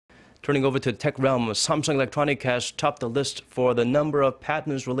Turning over to the tech realm, Samsung Electronics has topped the list for the number of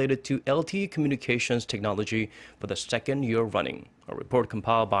patents related to LTE communications technology for the second year running. A report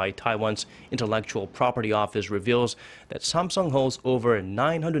compiled by Taiwan's Intellectual Property Office reveals that Samsung holds over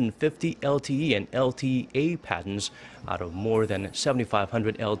 950 LTE and LTE-A patents out of more than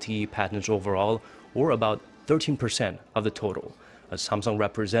 7,500 LTE patents overall, or about 13% of the total. A Samsung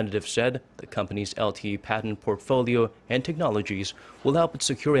representative said the company's LTE patent portfolio and technologies will help it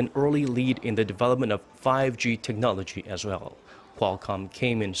secure an early lead in the development of 5G technology as well. Qualcomm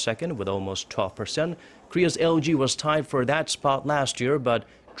came in second with almost 12%. Korea's LG was tied for that spot last year, but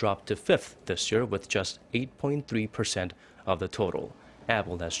dropped to fifth this year with just 8.3% of the total.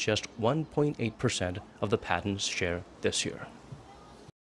 Apple has just 1.8% of the patents share this year.